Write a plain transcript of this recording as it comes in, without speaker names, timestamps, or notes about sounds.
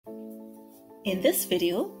In this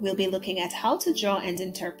video, we'll be looking at how to draw and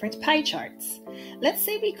interpret pie charts. Let's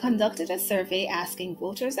say we conducted a survey asking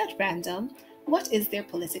voters at random, what is their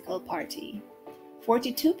political party?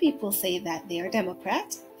 42 people say that they are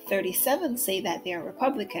Democrat, 37 say that they are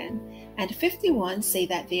Republican, and 51 say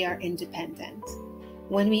that they are independent.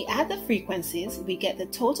 When we add the frequencies, we get the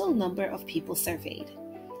total number of people surveyed.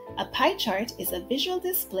 A pie chart is a visual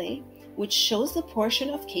display which shows the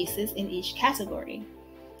portion of cases in each category.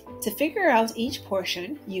 To figure out each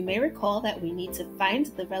portion, you may recall that we need to find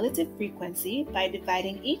the relative frequency by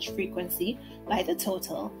dividing each frequency by the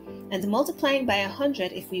total and multiplying by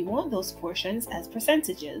 100 if we want those portions as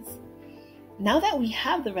percentages. Now that we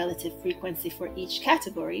have the relative frequency for each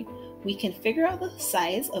category, we can figure out the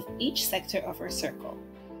size of each sector of our circle.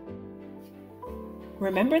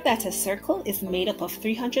 Remember that a circle is made up of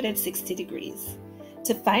 360 degrees.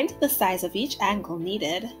 To find the size of each angle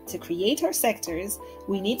needed to create our sectors,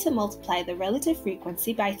 we need to multiply the relative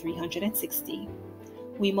frequency by 360.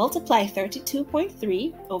 We multiply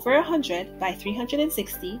 32.3 over 100 by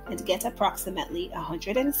 360 and get approximately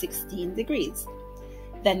 116 degrees.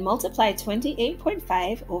 Then multiply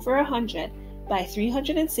 28.5 over 100 by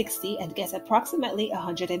 360 and get approximately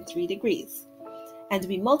 103 degrees. And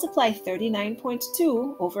we multiply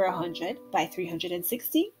 39.2 over 100 by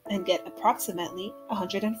 360 and get approximately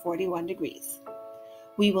 141 degrees.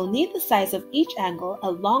 We will need the size of each angle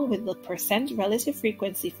along with the percent relative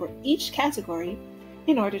frequency for each category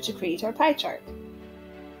in order to create our pie chart.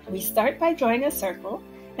 We start by drawing a circle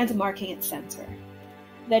and marking its center.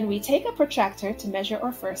 Then we take a protractor to measure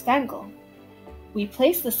our first angle. We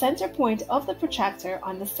place the center point of the protractor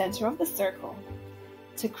on the center of the circle.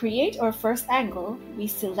 To create our first angle, we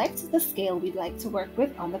select the scale we'd like to work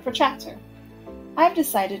with on the protractor. I've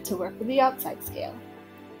decided to work with the outside scale.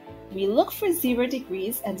 We look for 0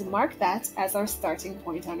 degrees and mark that as our starting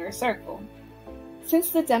point on our circle.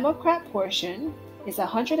 Since the Democrat portion is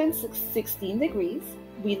 116 degrees,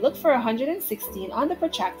 we look for 116 on the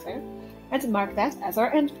protractor and mark that as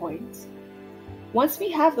our endpoint. Once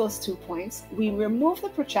we have those 2 points, we remove the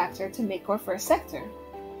protractor to make our first sector.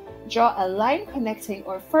 Draw a line connecting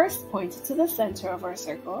our first point to the center of our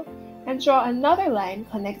circle, and draw another line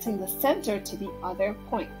connecting the center to the other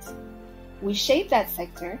point. We shape that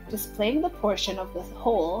sector, displaying the portion of the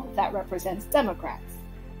whole that represents Democrats.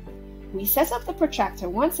 We set up the protractor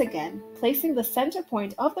once again, placing the center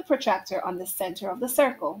point of the protractor on the center of the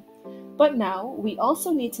circle. But now, we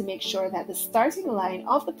also need to make sure that the starting line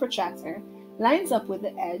of the protractor lines up with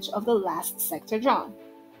the edge of the last sector drawn.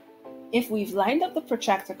 If we've lined up the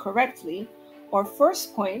protractor correctly, our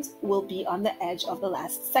first point will be on the edge of the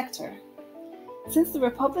last sector. Since the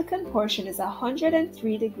Republican portion is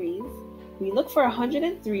 103 degrees, we look for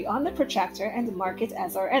 103 on the protractor and mark it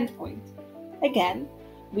as our endpoint. Again,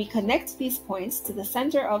 we connect these points to the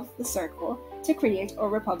center of the circle to create our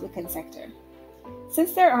Republican sector.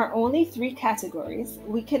 Since there are only 3 categories,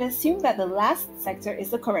 we can assume that the last sector is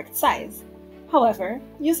the correct size. However,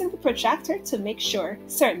 using the protractor to make sure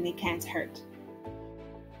certainly can't hurt.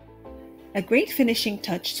 A great finishing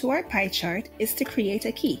touch to our pie chart is to create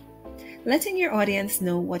a key, letting your audience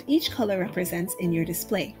know what each color represents in your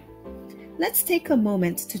display. Let's take a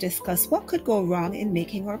moment to discuss what could go wrong in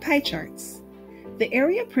making our pie charts. The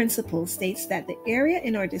area principle states that the area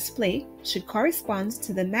in our display should correspond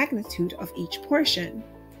to the magnitude of each portion.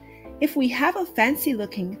 If we have a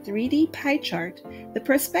fancy-looking 3D pie chart, the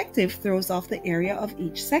perspective throws off the area of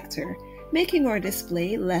each sector, making our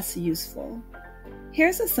display less useful.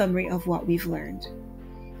 Here's a summary of what we've learned.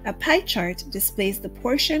 A pie chart displays the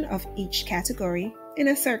portion of each category in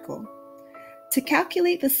a circle. To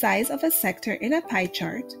calculate the size of a sector in a pie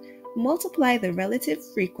chart, multiply the relative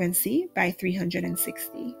frequency by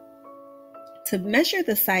 360. To measure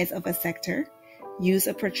the size of a sector, use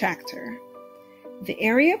a protractor. The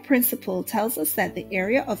area principle tells us that the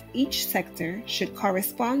area of each sector should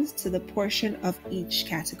correspond to the portion of each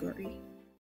category.